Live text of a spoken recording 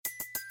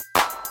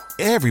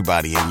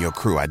Everybody in your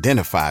crew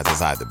identifies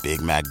as either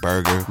Big Mac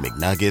Burger,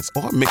 McNuggets,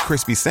 or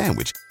McCrispy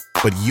Sandwich.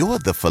 But you're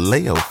the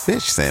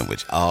Filet-O-Fish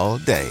Sandwich all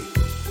day.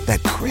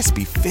 That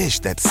crispy fish,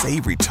 that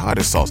savory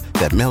tartar sauce,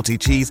 that melty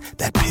cheese,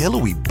 that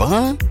pillowy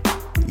bun.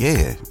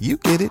 Yeah, you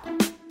get it.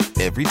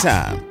 Every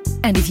time.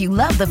 And if you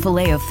love the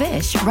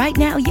Filet-O-Fish, right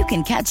now you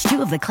can catch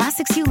two of the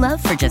classics you love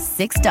for just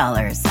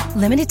 $6.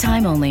 Limited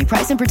time only.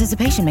 Price and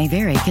participation may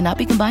vary. Cannot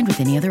be combined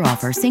with any other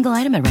offer. Single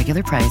item at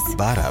regular price.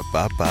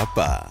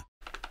 Ba-da-ba-ba-ba.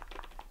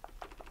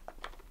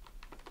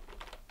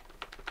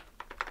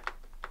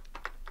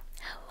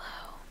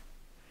 Hello.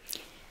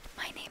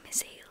 My name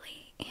is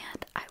Haley,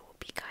 and I will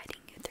be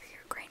guiding you through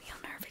your cranial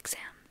nerve exam.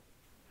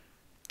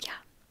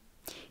 Yeah,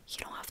 you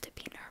don't have to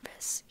be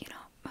nervous. You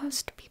know,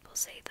 most people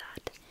say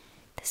that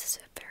this is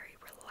a very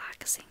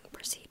relaxing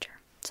procedure.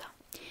 So,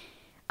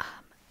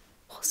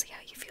 we'll see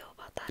how you feel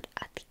about that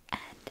at the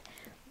end.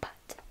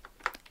 But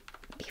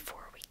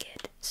before we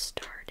get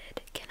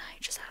started, can I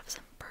just have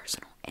some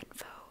personal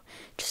info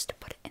just to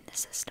put it in the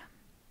system?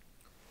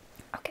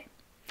 Okay.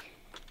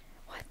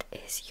 What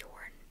is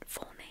your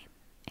full name,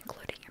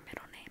 including your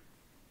middle name?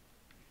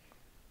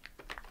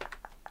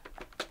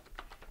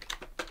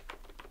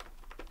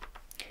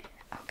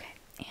 Okay,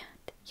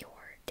 and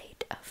your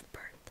date of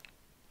birth.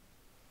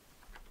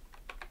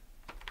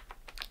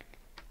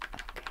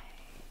 Okay,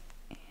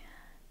 and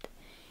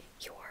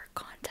your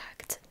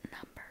contact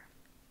number.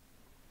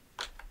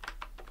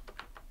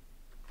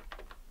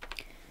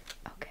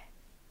 Okay,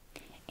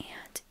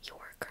 and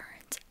your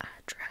current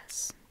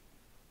address.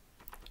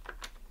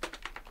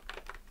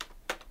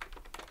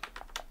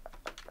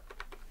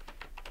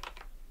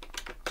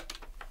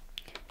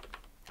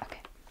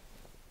 Okay.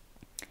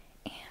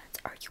 And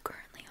are you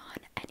currently on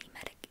any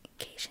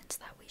medications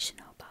that we should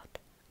know about?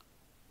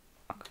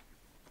 Okay.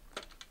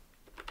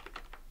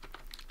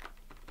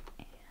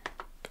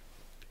 And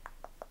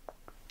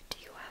do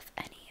you have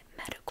any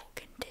medical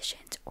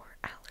conditions or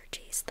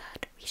allergies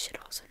that we should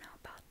also know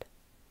about?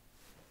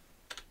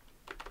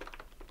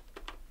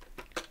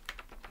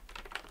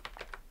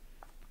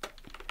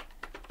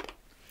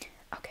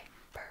 Okay,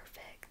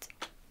 perfect.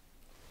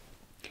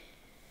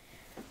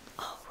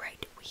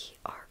 Alright, we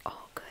are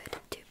all good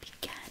to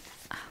begin.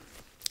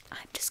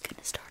 I'm just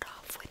gonna start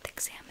off with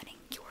examining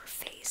your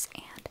face.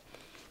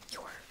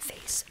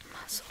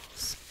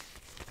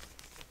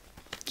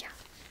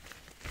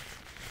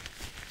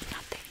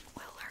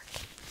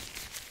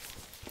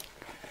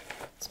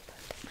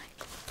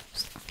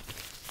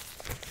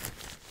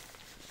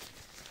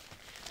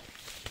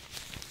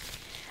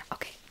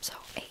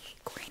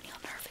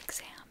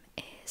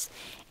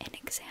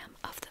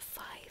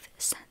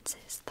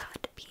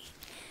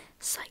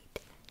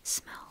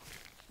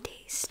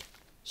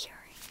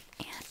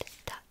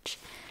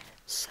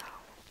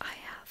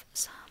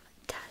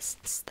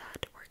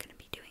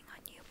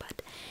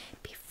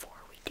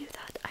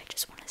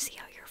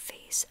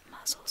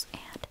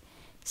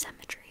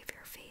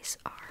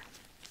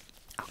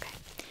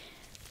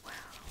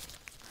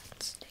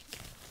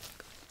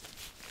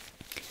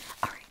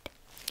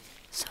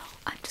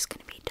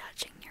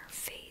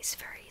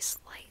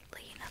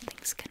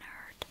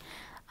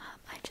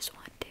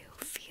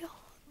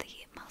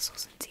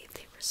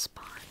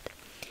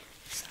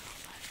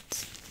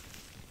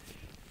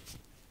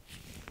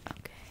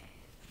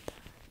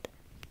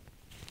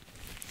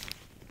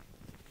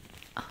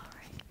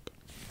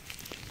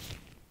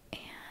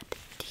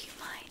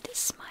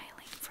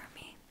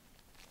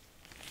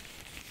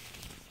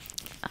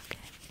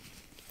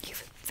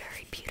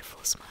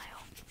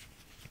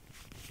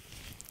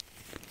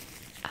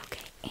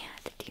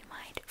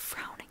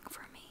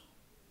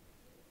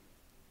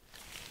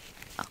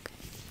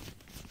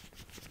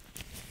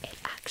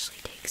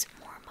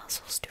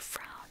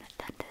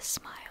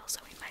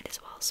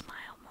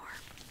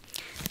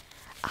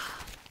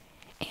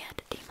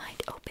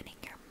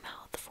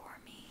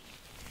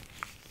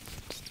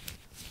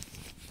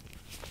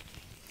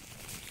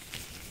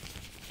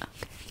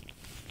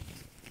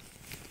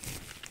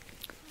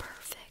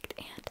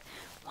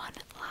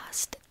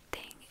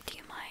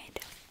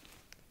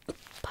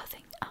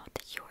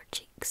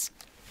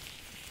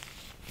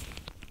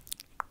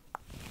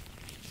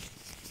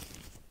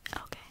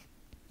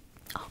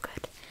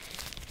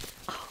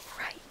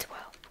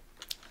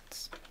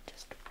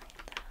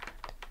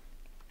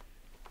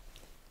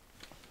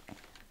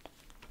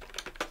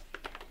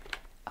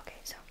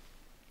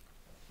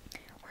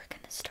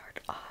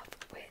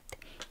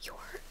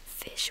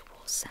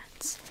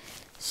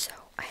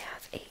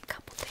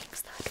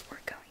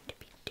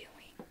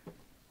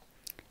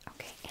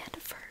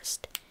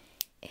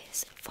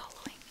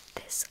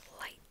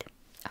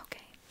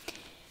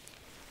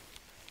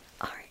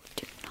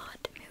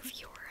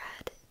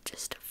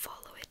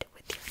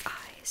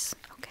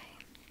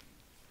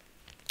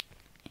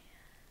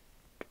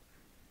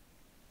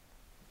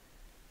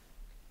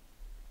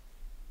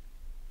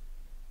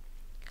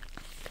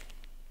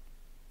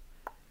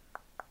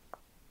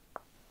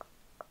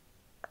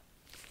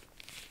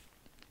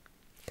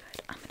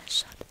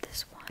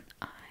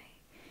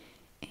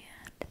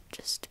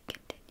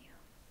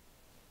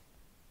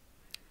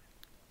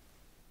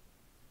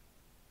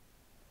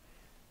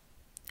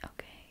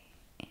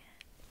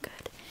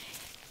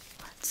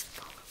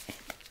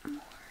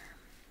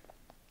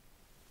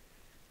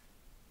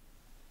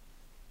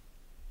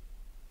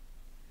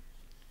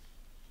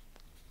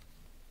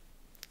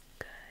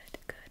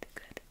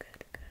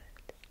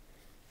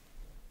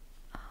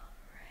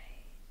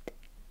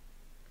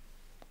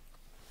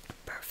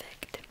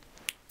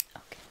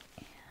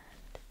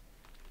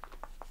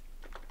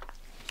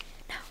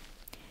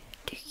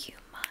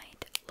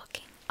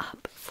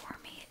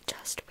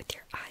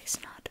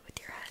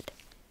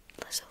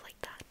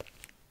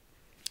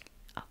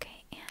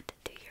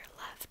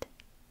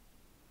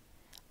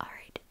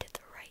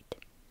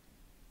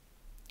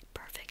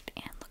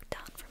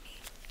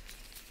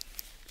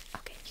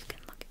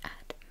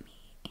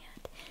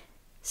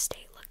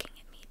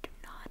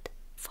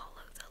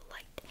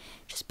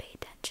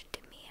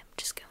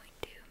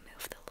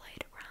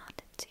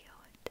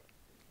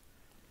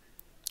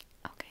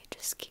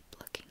 just keep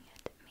looking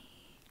at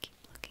me. Keep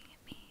looking at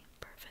me.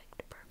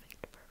 Perfect,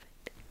 perfect,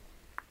 perfect.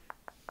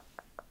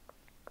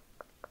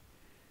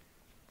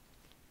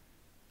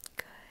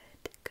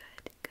 Good,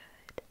 good,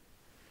 good.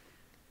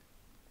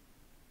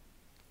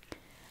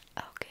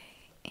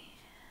 Okay,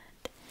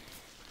 and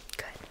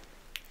good.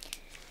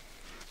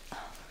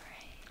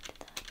 Alright,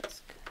 that's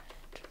good.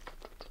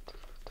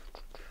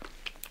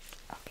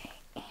 Okay,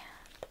 and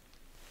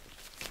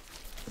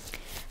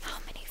how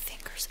many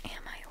fingers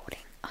am I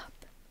holding up?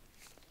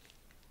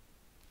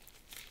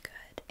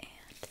 Good,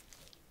 and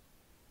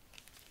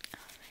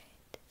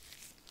alright.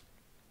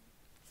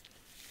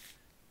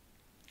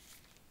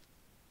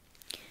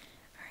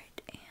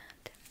 Alright,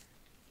 and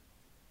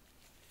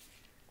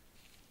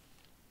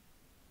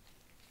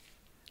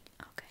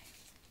okay.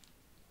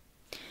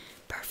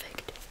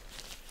 Perfect.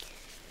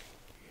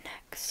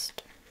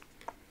 Next.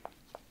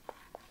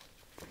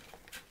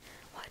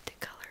 What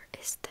color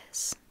is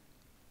this?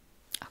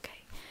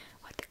 Okay,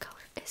 what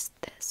color is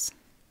this?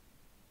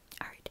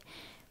 Alright,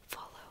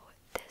 follow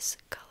this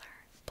color,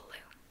 blue.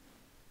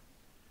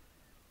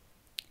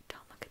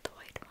 Don't look at the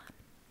white one.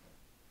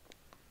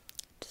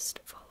 Just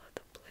follow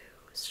the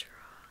blue straw.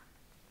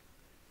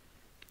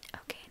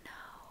 Okay,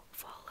 now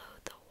follow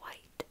the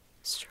white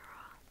straw.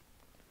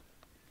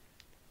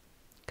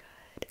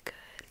 Good,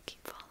 good.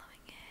 Keep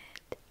following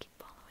it. Keep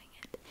following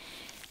it.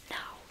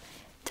 Now,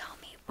 tell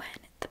me when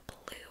the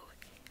blue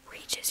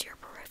reaches your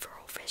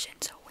peripheral vision.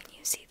 So when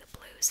you see the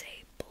blue,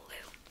 say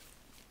blue.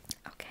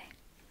 Okay.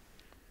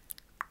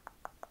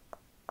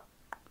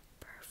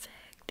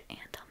 Perfect. And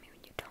tell me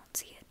when you don't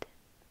see it.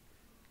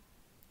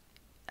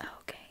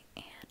 Okay,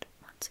 and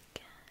once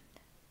again.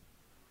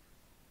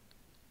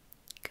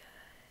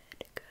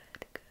 Good,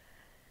 good,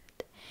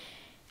 good.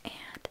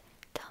 And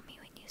tell me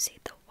when you see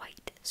the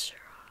white straw.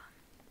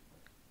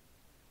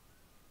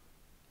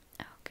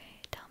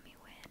 Okay, tell me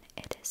when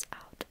it is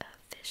out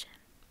of vision.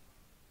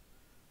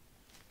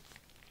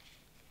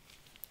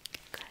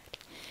 Good.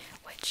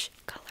 Which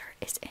color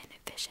is in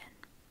vision?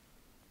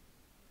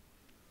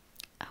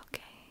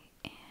 Okay,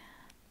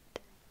 and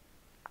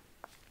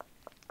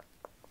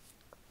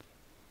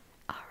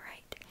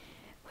alright.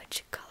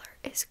 Which color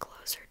is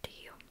closer to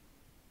you?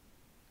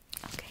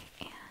 Okay,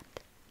 and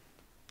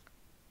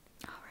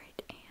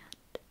alright,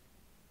 and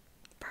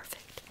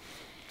perfect.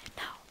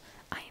 Now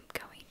I am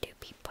going to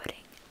be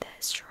putting the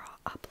straw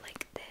up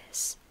like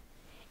this,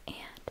 and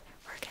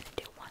we're gonna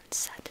do one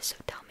set. So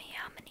tell me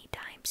how many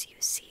times you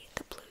see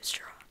the blue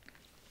straw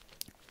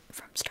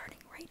from starting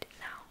right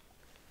now.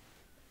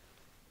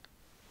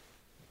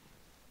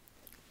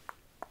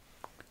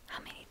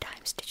 How many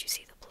times did you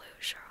see the blue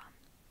straw?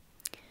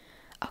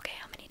 Okay,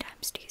 how many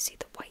times do you see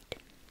the white?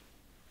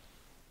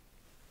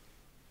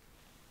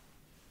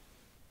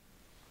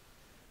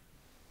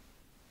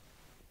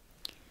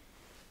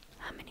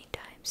 How many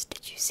times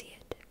did you see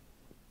it?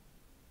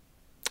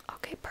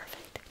 Okay,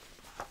 perfect.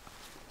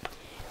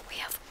 We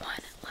have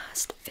one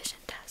last vision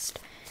test.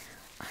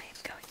 I am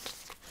going to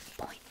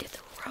point to the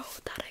row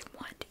that I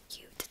want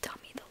you to tell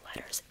me the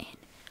letters in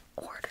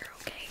order,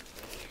 okay?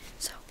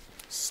 So,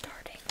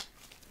 starting,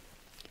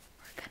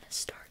 we're gonna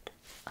start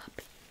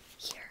up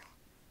here.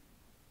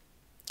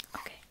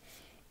 Okay,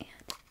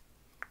 and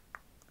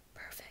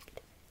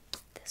perfect.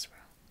 This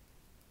row.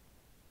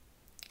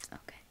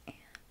 Okay,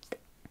 and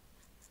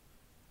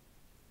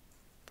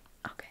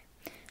okay,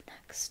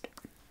 next.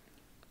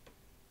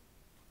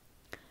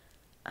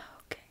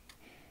 Okay,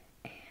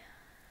 and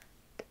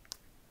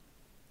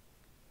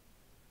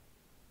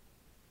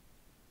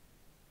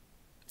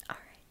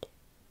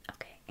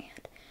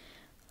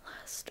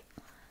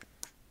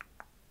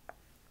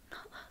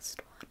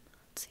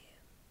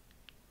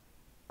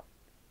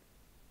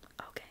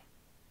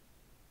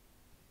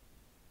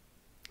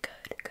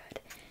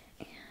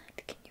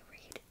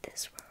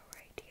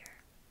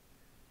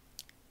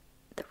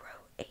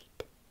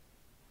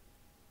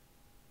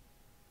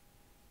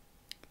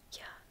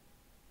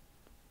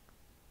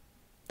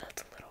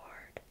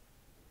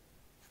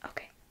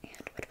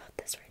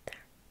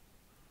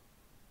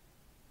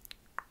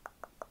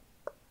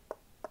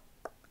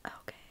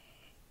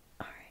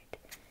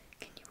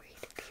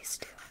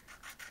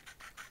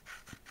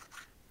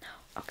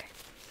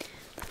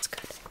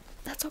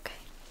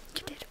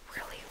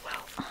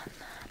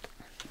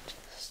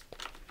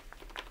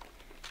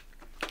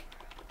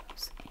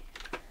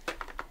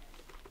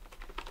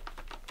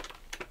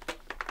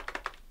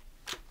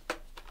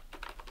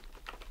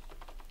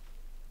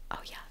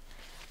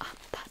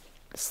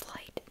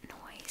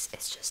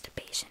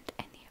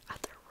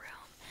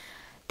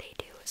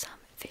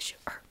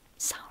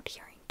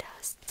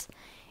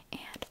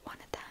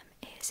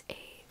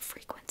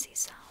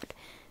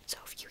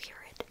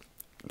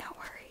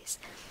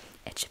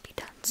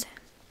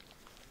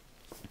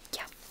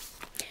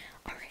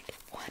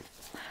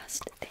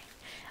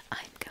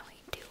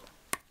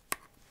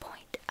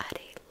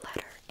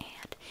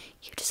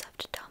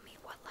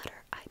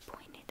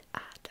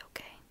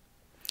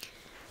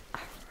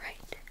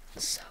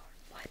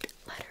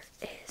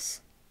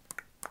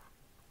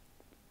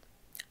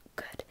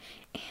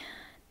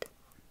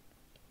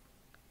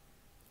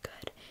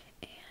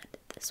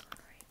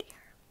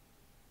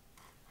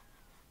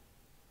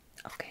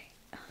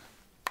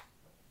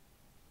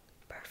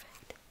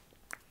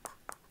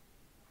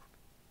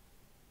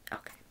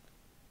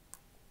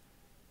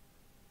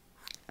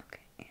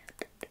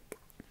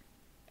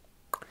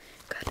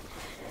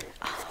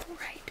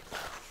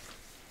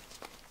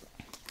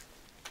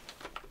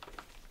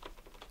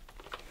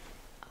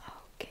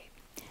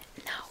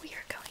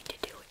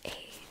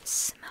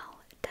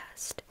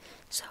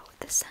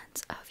the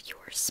sense of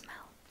your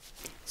smell.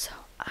 So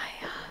I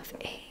have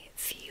a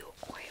few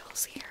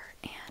oils here,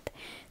 and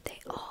they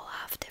all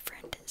have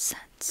different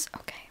scents,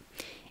 okay?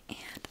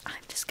 And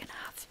I'm just gonna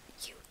have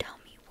you tell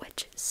me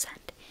which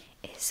scent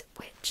is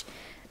which.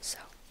 So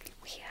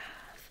we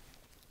have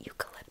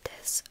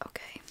eucalyptus,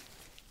 okay?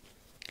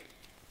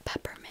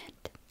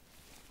 Peppermint,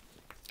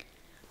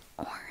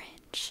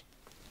 orange,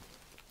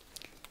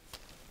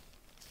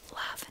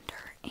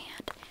 lavender,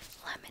 and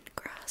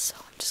lemongrass. So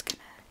I'm just gonna,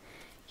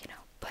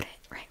 put it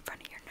right in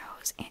front of your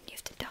nose, and you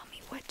have to tell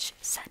me which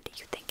scent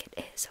you think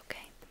it is,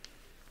 okay?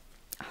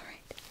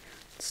 Alright,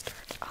 let's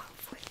start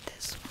off with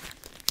this one.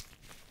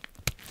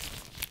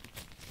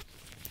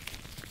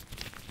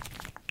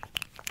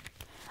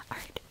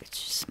 Alright,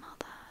 let's just smell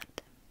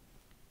that.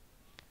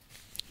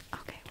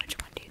 Okay, which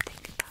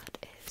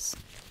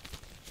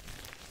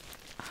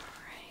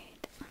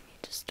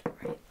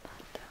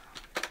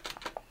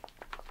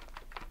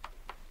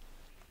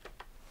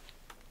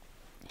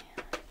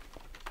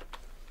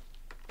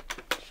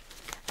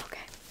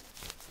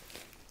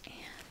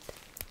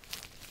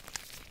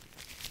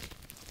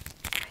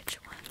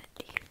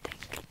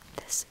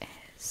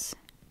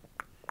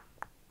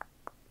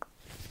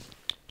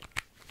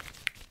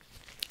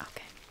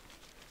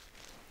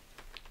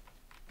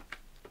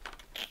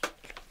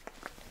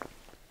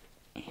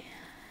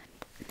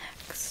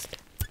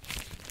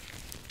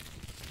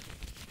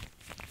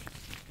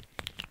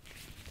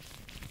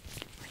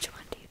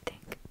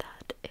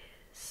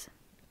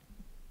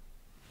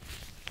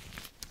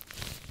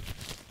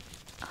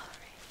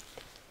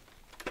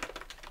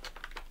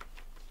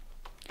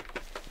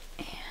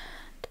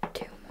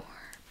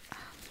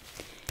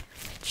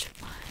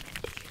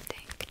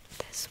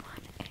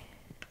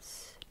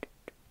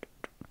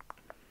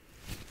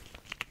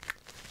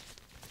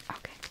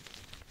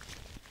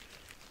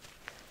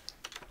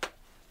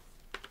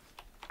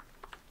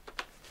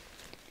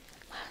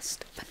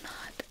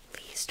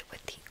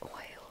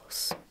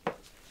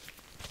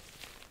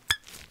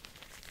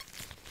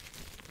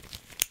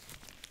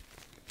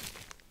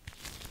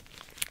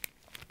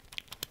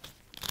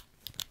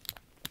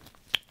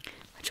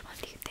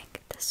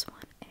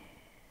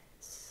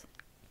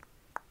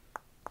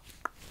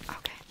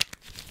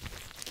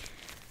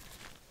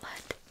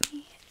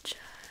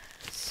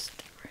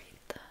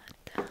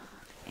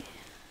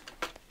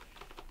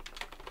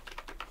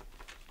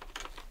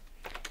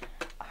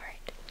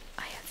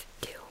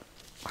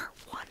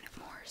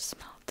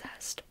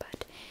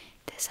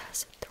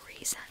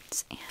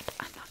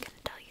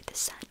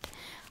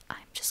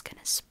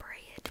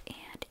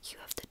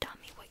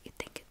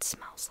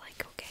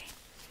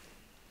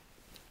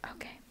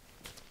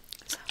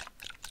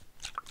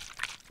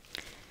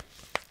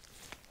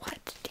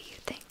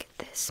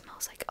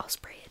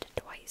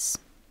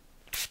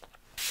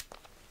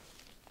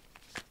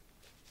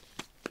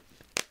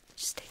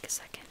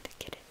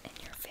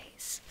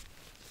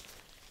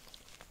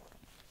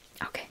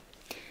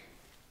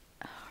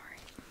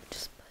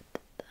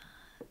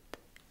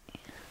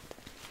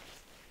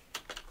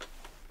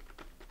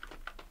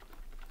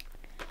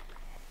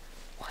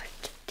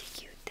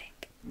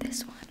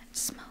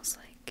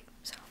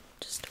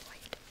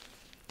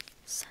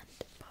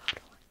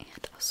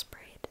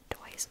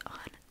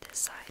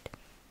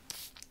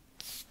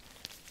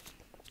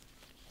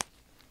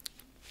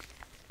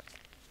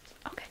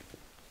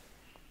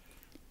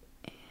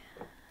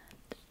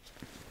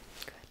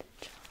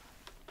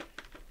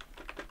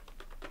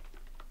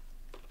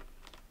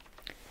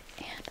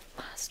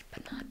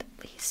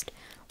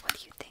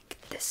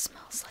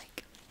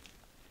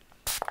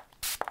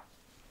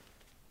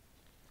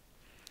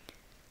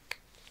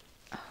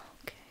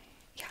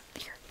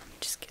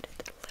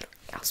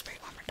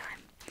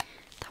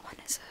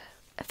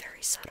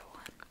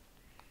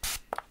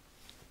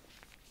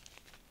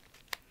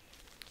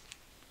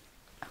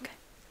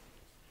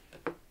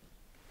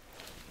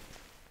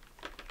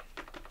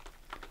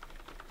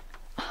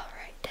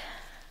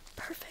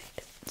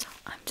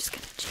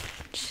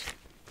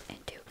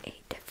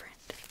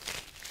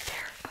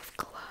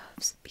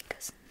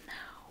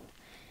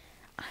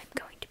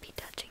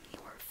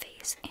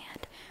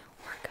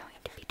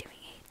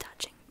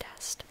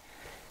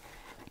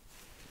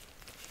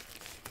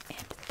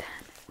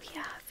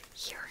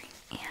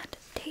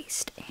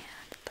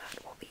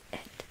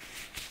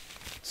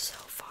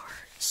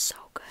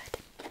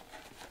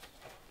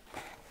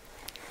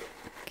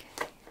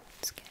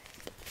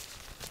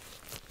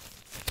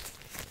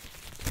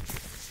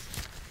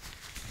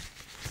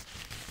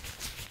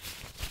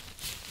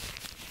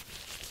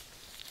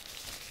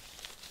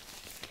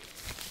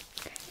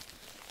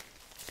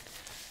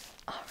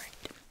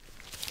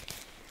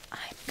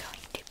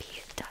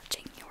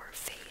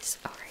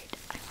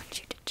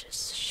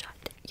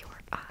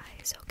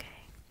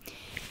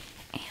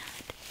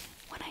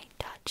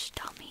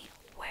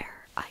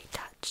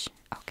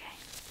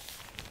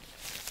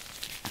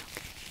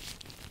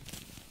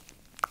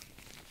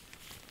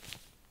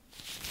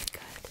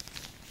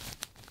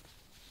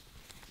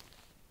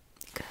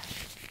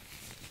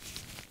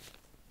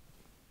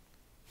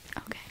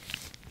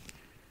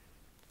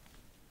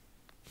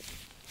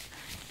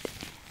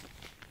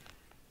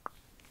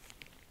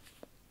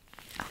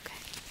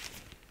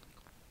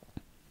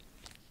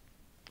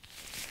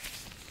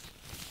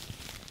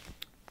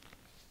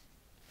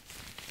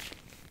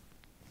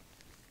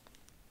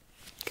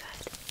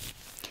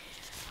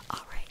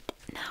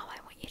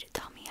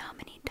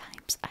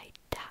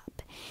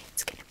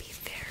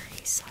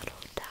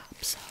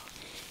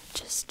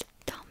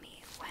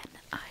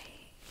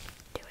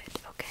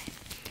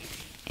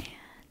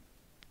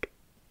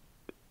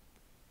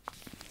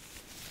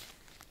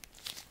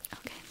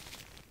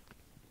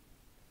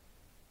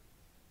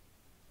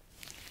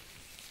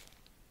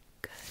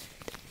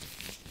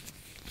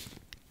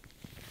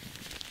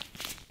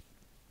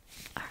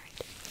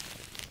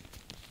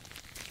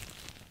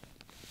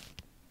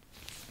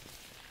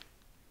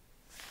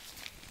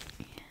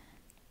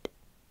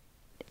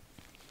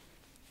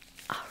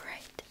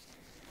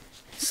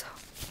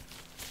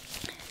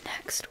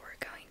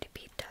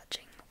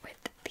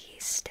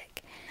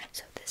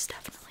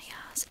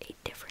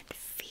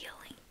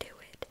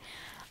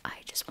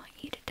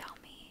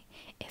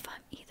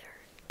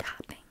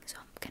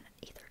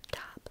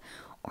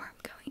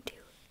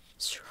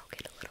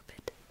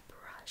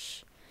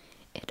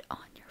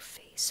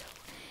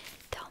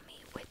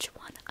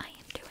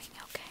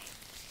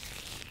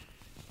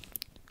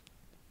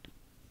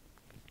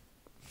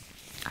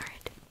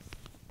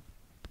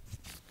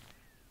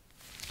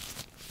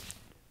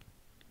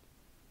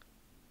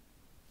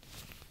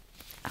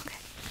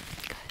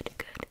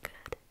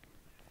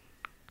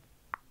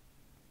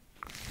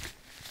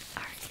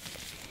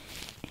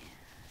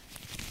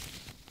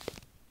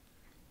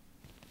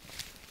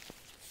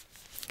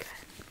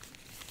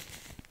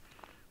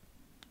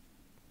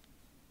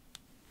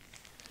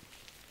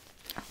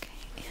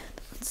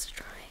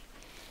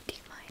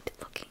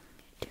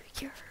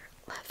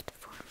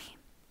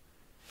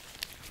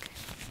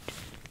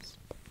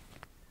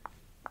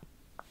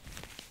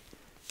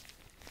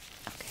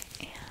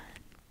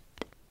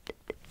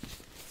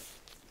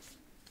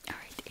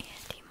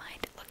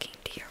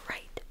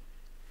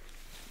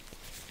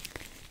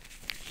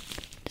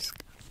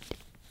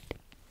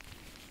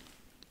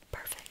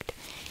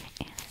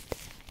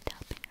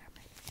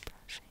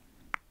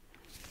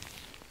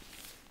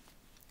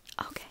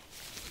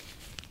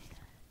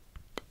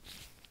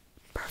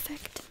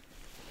Perfect.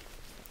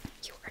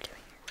 You are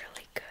doing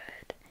really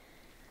good.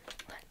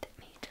 Let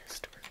me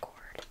just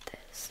record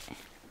this in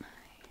my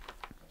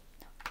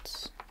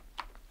notes.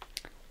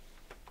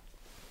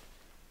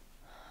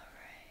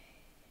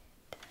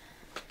 Alright.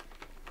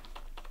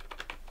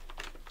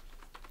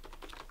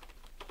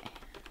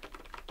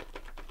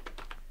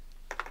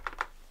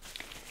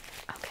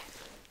 Okay.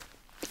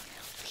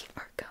 We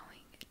are going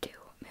to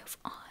move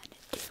on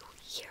to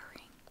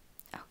hearing.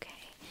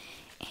 Okay.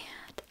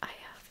 And I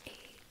have a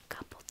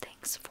couple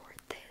things for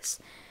this,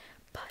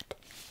 but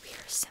we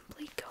are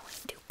simply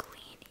going to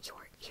clean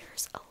your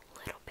ears a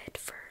little bit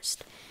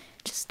first,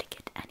 just to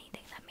get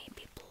anything that may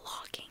be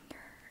blocking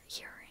your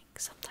hearing.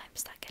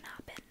 Sometimes that can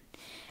happen.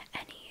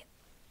 Any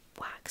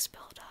wax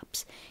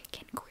buildups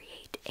can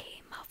create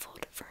a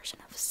muffled version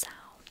of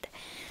sound.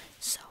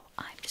 So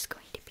I'm just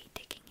going to be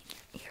digging in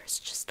your ears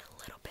just a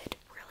little bit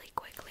really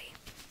quickly.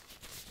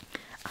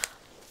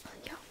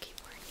 Y'all keep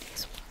wearing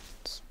these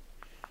ones.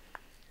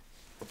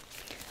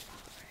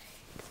 Alright,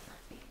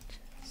 let me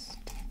just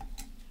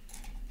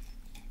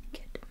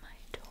get my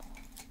tool.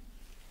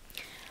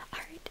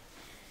 Alright,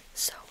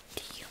 so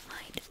do you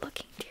mind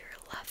looking to your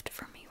left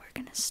for me? We're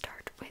gonna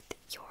start with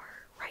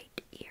your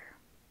right ear.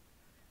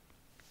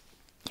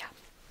 Yeah,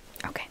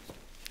 okay.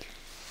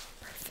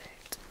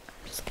 Perfect.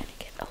 I'm just gonna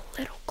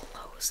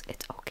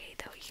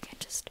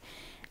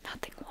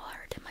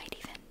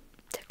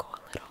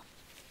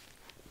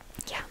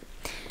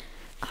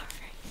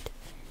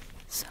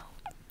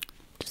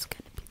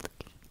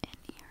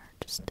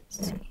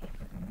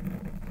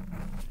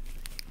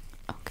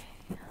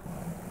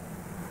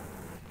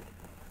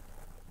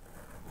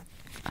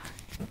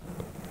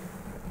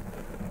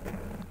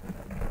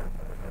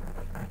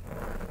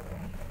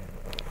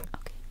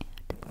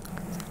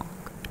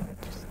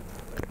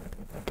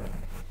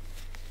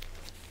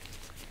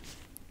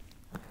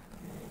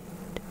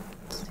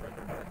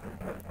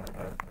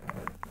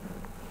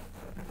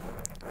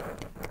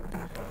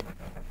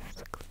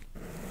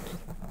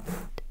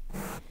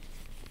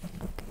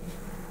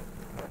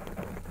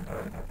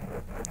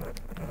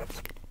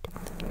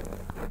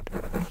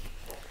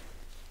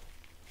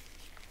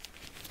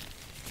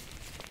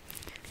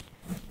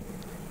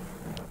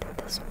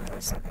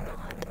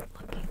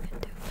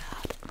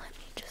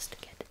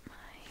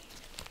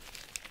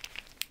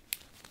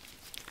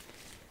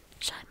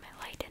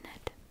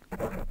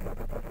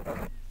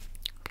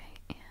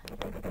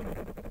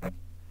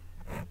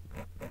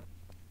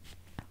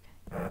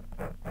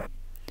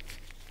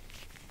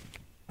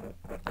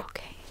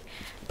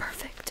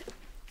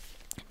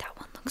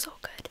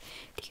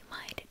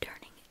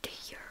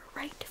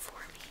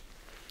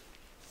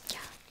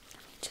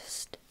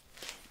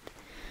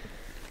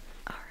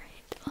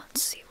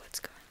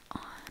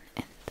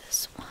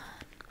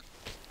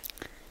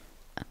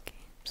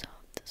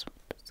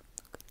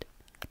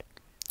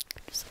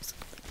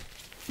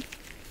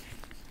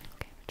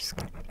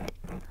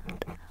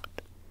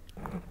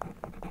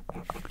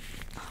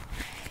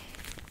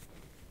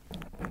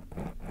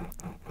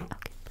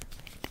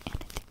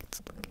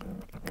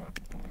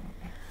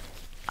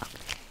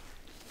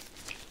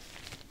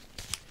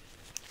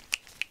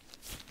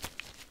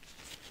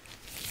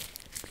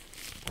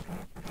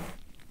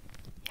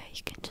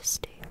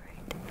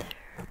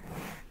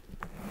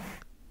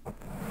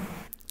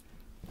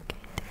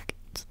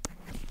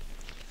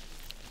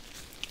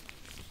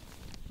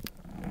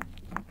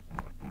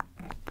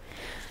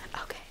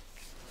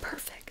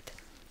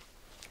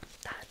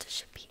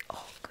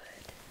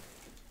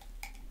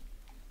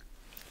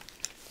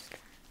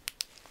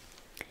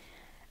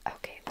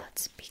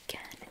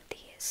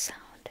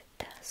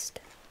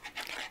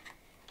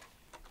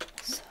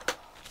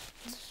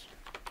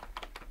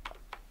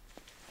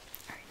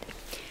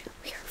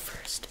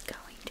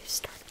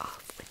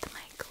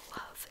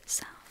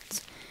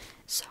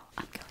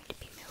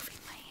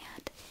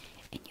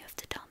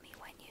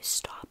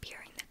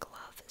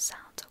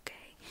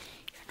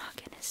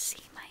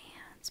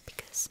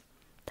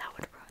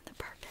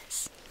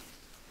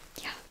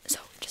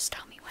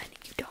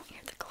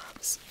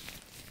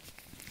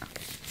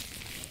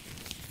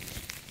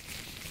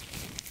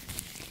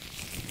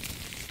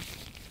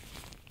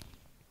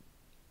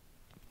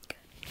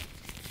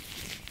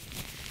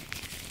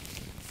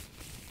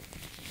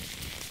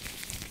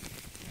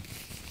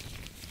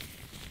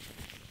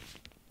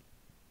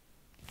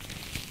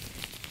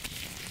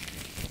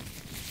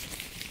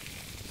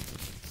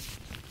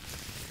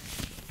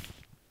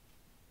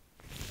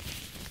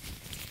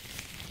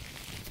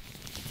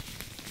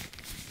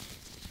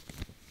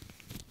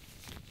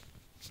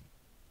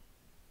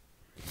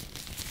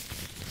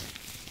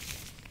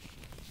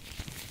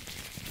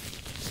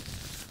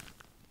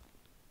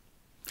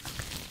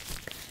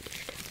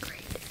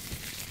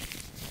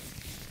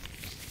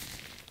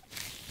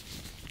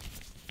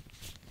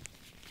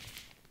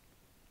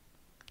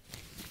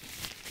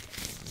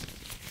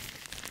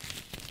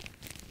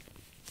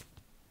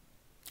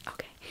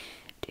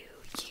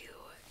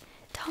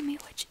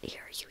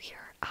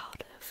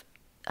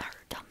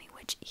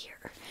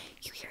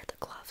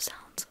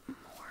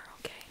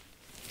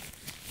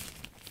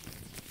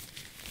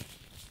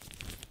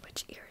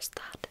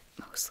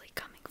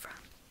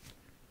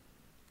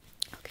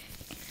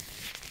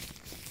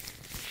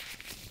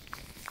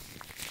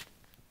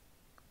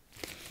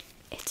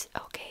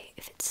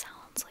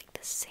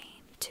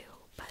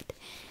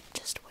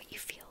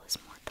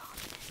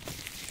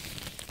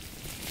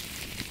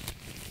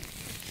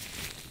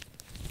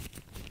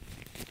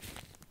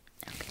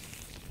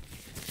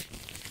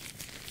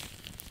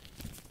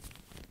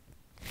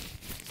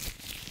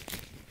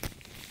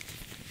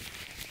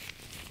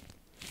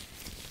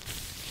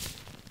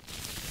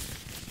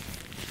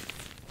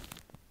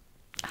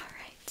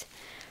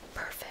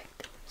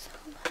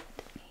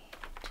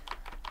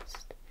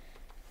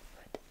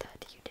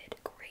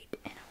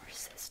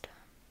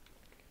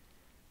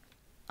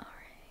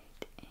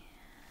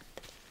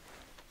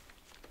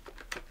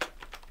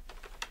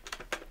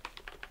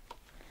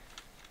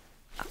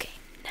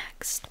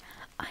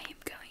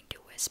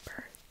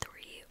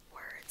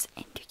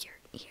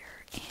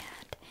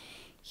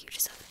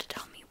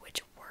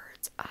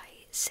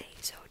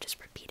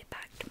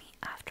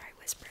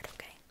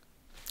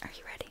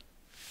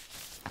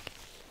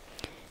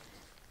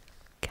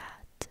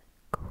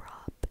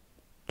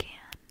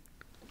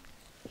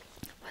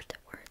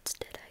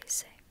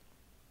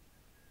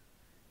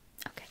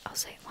I'll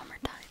say it one more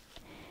time.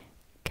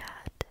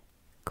 Cat,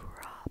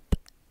 crop,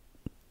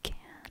 can.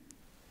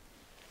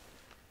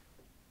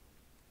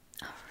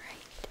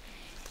 Alright,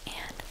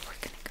 and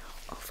we're gonna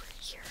go over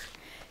here.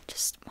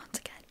 Just once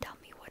again, tell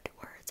me what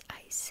words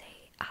I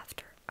say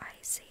after I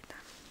say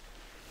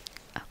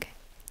them. Okay.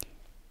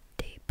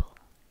 Table,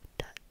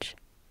 touch,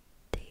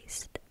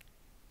 taste.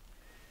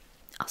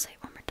 I'll say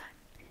it one more time.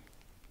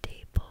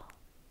 Table,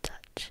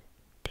 touch,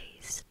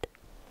 taste.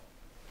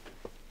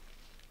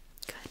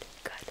 Good,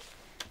 good.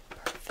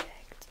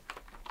 Perfect.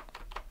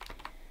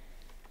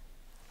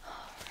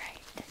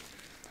 Alright,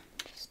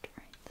 just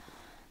write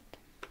that.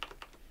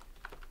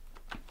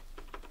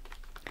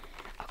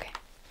 Okay,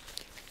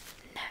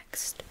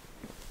 next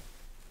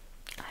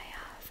I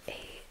have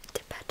a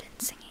Tibetan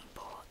singing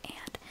bowl,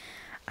 and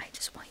I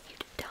just want you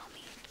to tell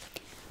me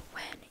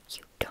when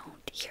you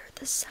don't hear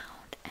the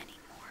sound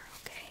anymore,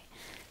 okay?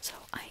 So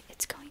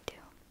it's going to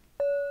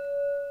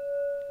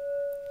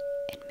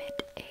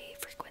emit a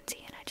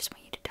frequency, and I just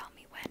want you to tell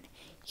me when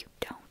you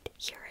don't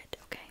hear it,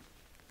 okay?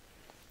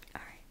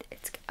 Alright,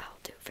 I'll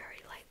do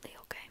very lightly,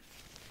 okay?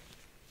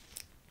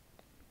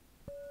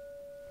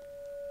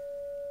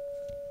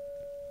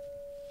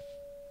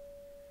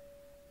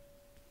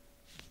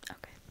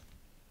 Okay.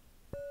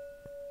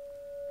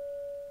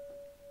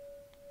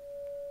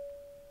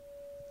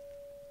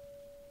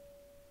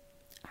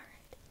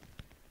 Alright.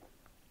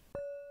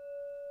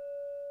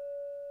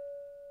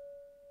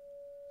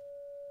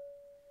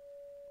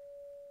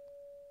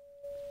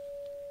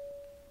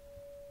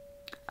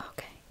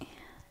 Okay, and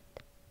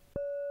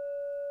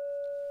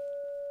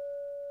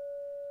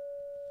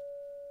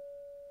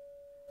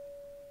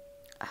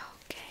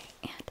okay,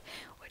 and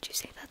would you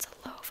say that's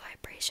a low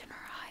vibration or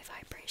a high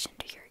vibration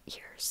to your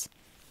ears?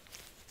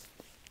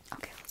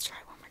 Okay, let's try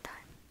one more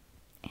time.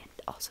 And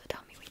also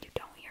tell me when you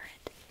don't hear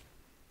it.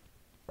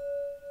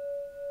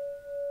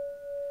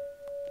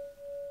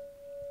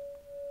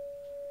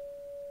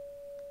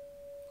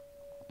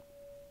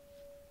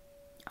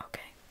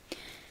 Okay,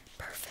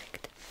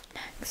 perfect.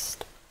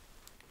 Next,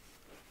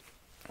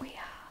 we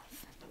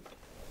have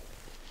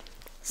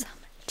some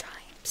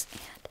chimes,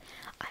 and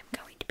I'm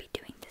going to be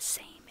doing the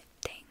same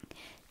thing.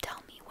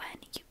 Tell me when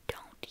you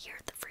don't hear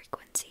the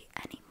frequency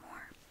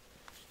anymore.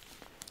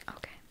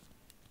 Okay.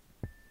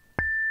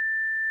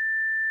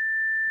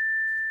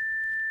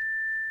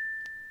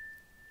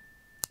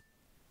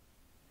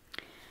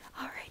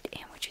 Alright,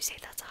 and would you say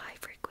that's a high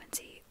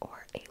frequency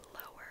or a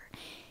lower?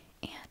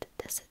 And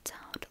does it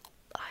sound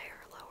higher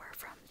or lower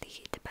from the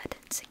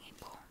Tibetan singing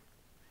bowl?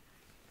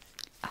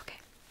 Okay.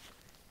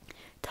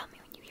 Tell me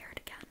when you hear it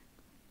again.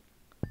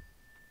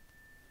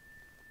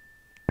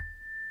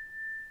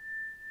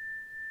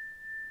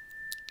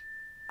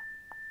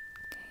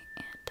 Okay,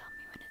 and tell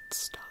me when it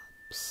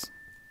stops.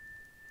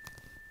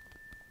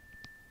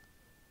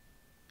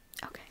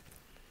 Okay.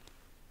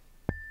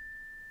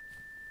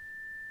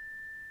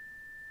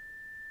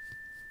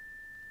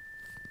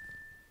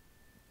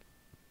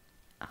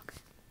 Okay.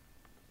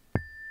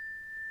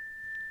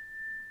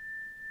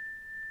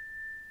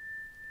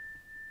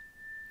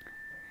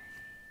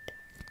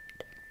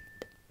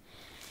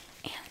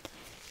 And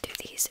do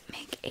these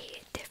make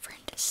a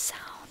different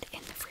sound in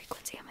the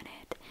frequency? I'm gonna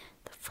hit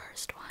the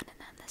first one and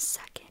then the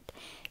second.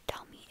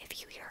 Tell me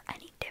if you hear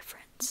any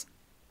difference.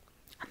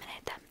 I'm gonna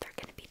hit them. They're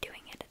gonna be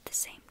doing it at the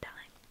same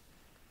time.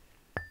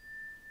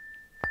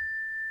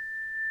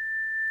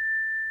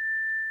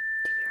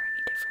 Do you hear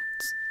any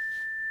difference?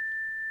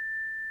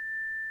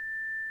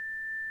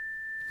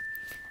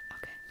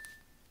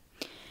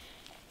 Okay.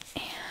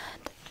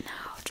 And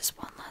now, just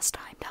one last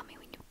time, tell me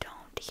when you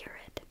don't hear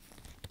it.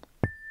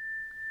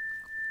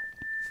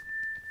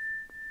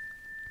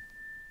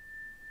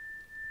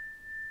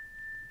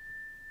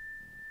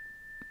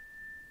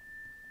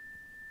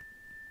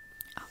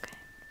 Okay.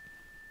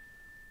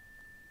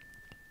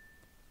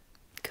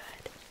 Good.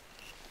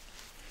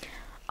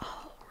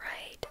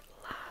 Alright,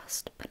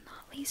 last but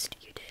not least,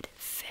 you did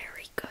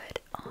very good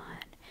on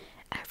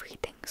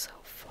everything so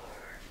far.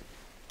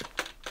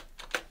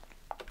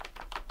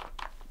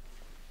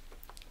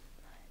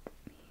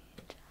 Let me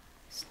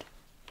just...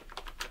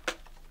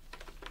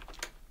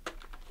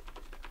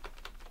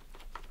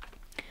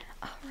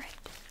 Alright.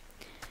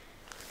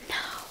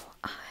 Now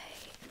I'm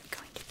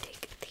going to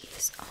take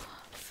these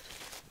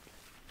off.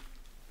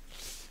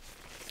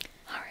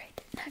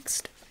 Alright,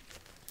 next,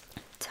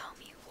 tell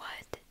me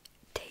what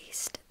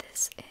taste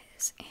this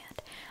is,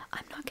 and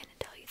I'm not going to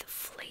tell you the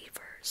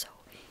flavor, so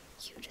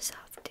you just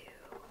have to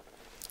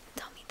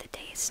tell me the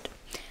taste.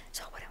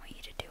 So what I want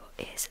you to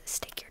do is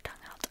stick your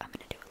tongue out. I'm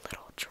going to do a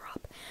little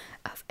drop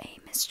of a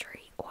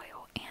mystery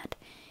oil, and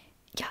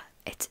yeah,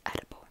 it's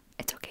edible.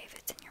 It's okay if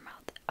it's in your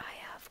mouth. I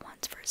have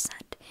ones for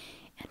scent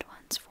and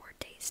ones for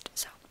taste,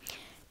 so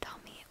tell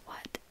me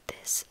what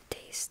this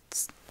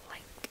tastes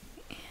like.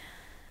 And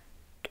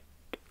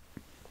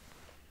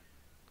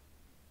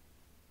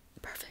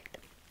perfect.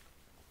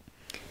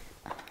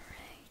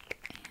 Alright,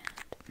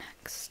 and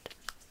next,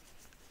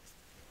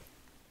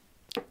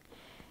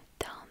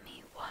 tell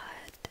me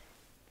what...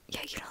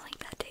 Yeah, you don't like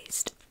that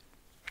taste.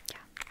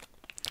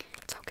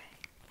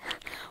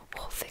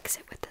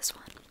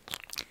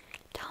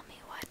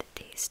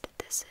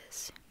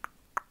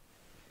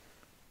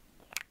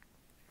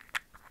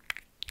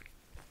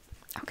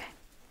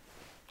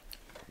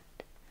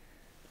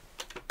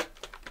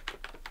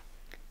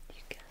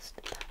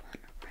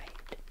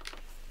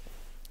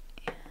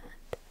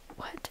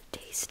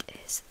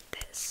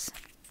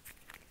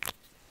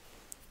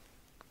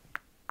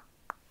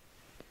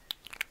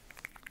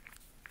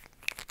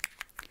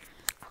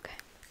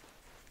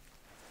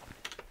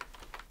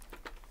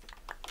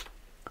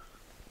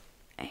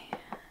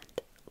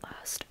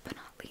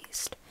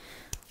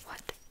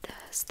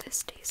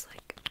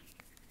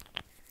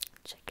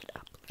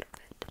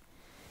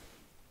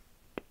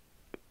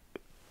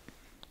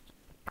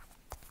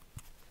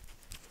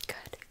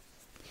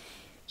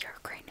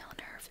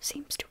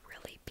 seems to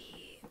really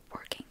be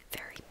working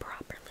very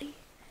properly.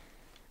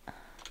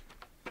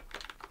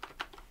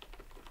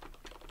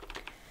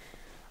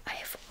 I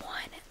have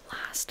one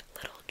last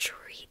little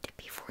treat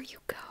before you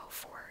go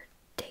for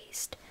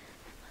taste.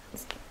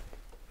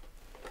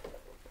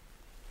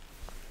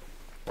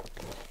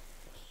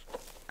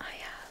 I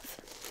have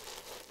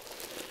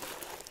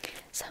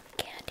some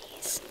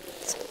candies,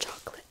 some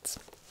chocolates.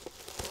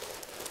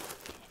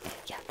 And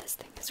yeah, this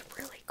thing is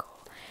really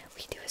cool.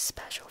 We do a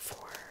special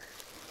for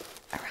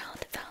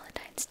around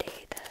Valentine's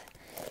Day.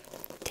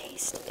 The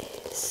taste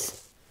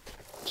is,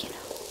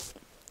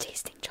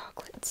 tasting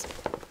chocolates.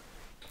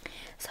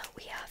 So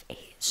we have a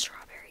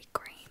strawberry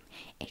cream,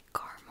 a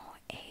caramel,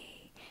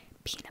 a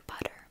peanut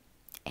butter,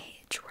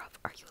 a truffle.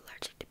 Are you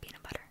allergic to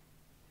peanut butter?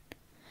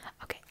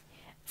 Okay,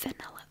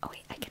 vanilla. Oh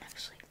wait, I can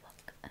actually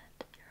look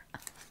at your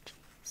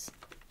allergies.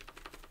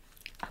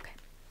 Okay,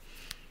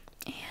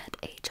 and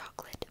a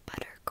chocolate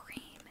butter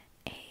cream,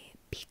 a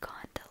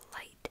pecan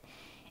delight,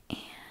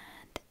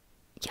 and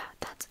yeah,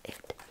 that's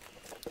it.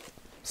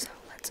 So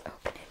let's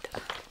open it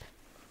up.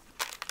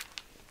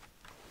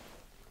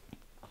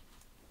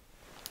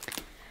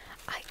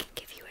 I can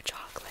give you a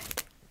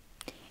chocolate,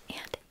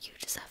 and you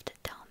just have to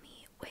tell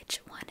me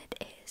which one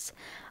it is.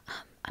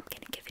 I'm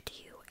gonna give it to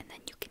you, and then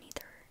you can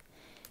either,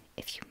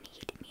 if you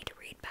need me to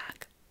read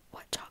back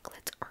what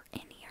chocolates are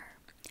in here,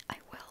 I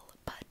will,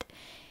 but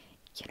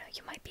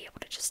you might be able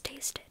to just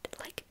taste it.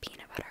 Like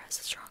peanut butter has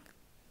a strong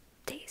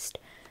taste,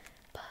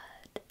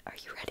 but are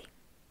you ready?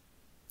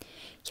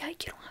 Yeah, you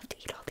don't have to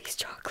eat all these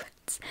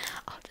chocolates.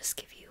 I'll just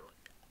give you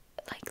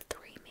like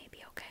 3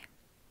 maybe, okay?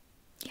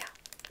 Yeah.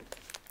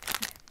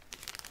 Okay.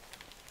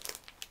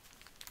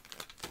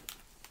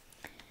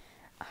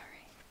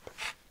 Alright.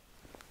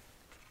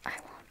 I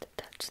won't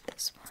touch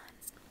this one.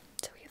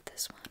 So we have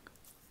this one.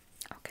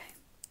 Okay.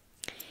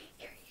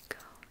 Here you go.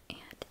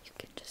 And you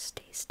can just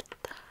taste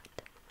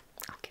that.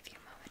 I'll give you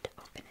a moment to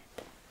open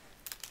it.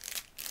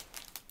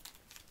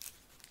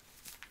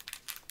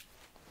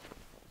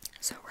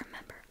 So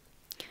remember,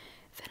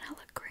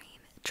 vanilla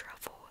cream,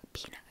 truffle,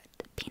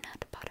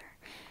 peanut butter,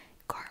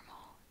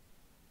 caramel,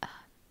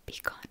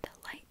 pecan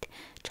delight,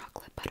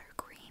 chocolate butter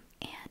cream,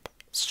 and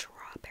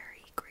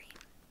strawberry cream.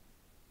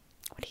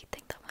 What do you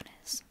think that one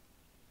is?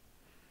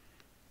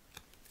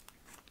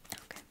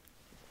 Okay.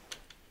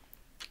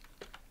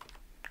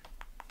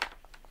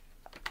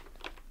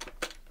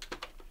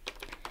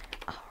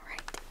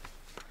 Alright.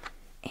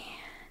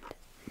 And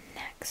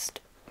next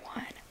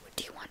one.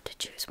 Do you want to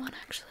choose one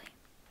actually?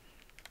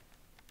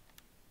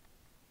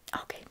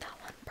 Okay, that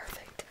one.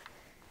 Perfect.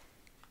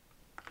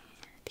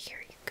 And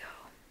here you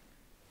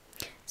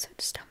go. So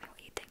just tell me what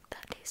you think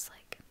that tastes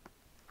like.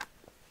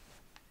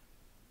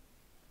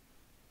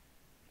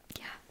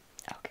 Yeah,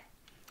 okay.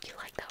 You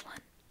like that one?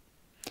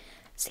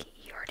 See,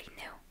 you already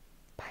knew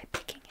by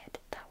picking it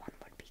that one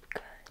would be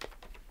good.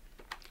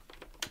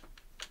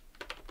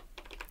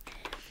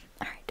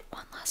 Alright,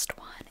 one last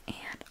one,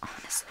 and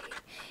honestly,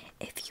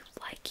 if you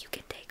like, you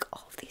can take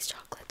all of these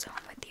chocolates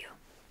home with you.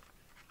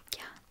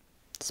 Yeah,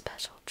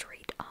 special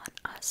treat on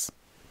us.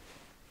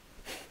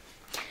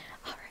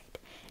 Alright,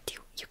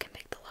 you can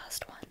pick the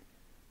last one.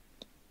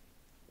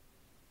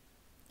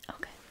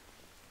 Okay.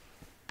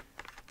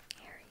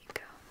 Here you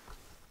go.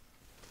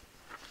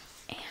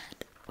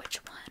 And which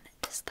one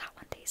does that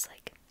one taste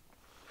like?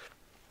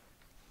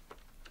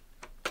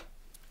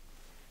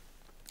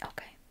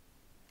 Okay.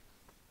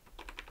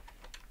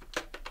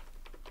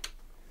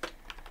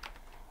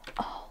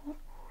 Alright.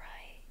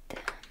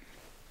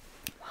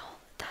 Well,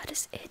 that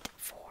is it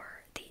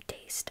for the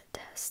taste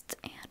tests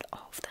and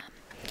all of them.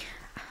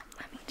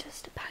 Let me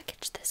just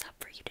package this up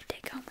for you to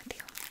take home with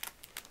you.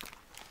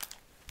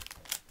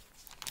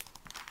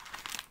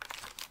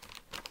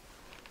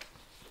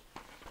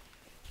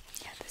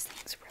 Yeah, this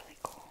thing's really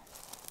cool.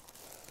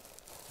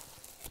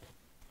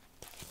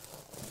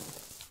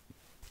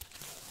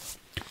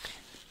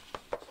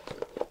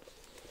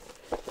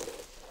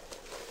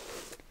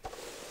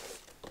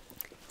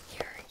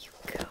 Here you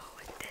go.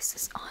 This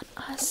is on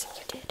us.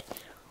 You did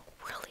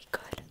really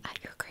good at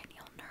your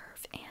cranial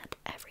nerve, and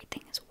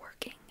everything is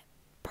working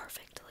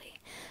perfectly.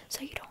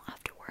 So you don't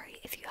have to worry.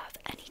 If you have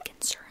any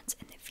concerns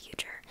in the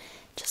future,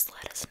 just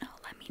let us know.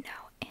 Let me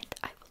know, and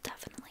I will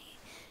definitely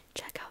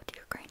check out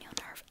your cranial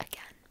nerve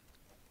again.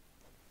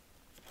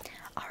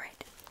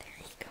 Alright, there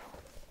you go.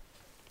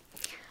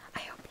 I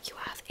hope you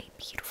have a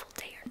beautiful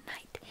day or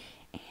night,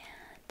 and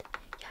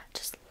yeah,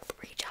 just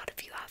reach out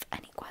if you have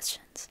any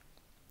questions.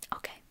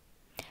 Okay,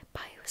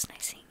 bye. It was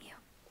nice seeing you.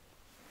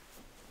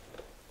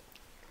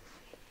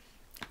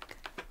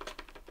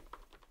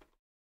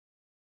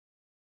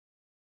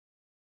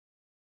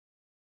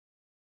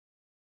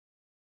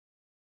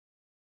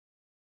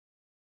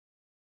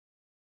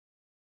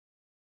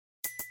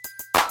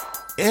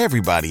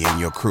 Everybody in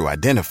your crew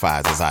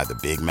identifies as either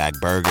Big Mac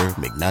Burger,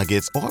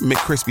 McNuggets, or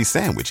McCrispy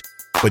Sandwich.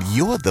 But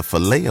you're the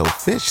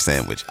Filet-O-Fish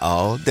Sandwich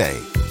all day.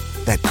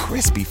 That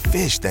crispy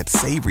fish, that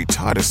savory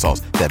tartar sauce,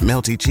 that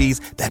melty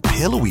cheese, that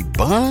pillowy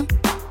bun.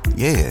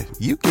 Yeah,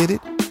 you get it.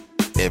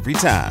 Every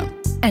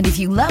time. And if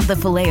you love the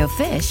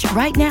Filet-O-Fish,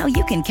 right now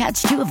you can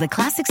catch two of the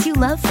classics you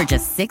love for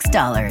just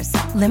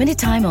 $6. Limited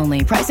time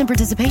only. Price and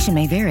participation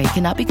may vary.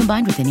 Cannot be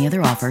combined with any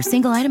other offer.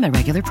 Single item at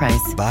regular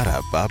price.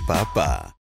 Ba-da-ba-ba-ba.